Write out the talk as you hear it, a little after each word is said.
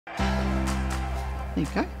There you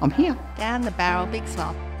go, I'm here. Down the barrel, big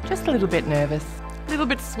smile. Just a little bit nervous. A little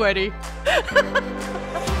bit sweaty.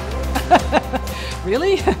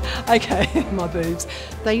 Really? Okay, my boobs.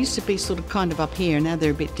 They used to be sort of kind of up here, now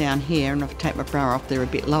they're a bit down here, and if I take my bra off, they're a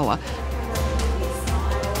bit lower.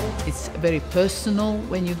 It's very personal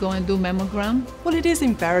when you go and do mammogram. Well, it is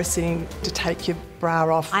embarrassing to take your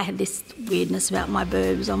bra off. I had this weirdness about my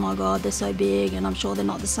boobs. Oh my God, they're so big, and I'm sure they're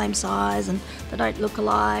not the same size and they don't look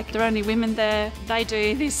alike. There are only women there. They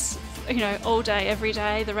do this, all day, every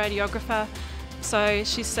day, the radiographer. So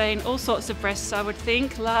she's seen all sorts of breasts, I would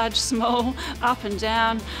think, large, small, up and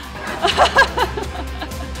down.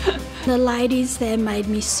 The ladies there made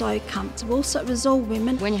me so comfortable, so it was all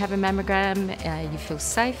women. When you have a mammogram, you feel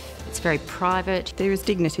safe. It's very private. There is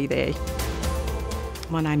dignity there.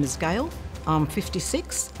 My name is Gail. I'm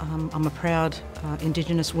 56. I'm a proud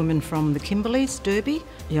Indigenous woman from the Kimberleys, Derby.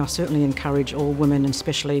 I certainly encourage all women, and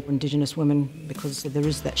especially Indigenous women, because there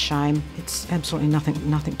is that shame. It's absolutely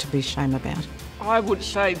nothing to be ashamed about. I would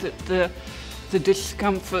say that the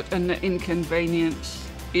discomfort and the inconvenience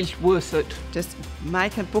is worth it. Just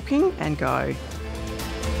make a booking and go.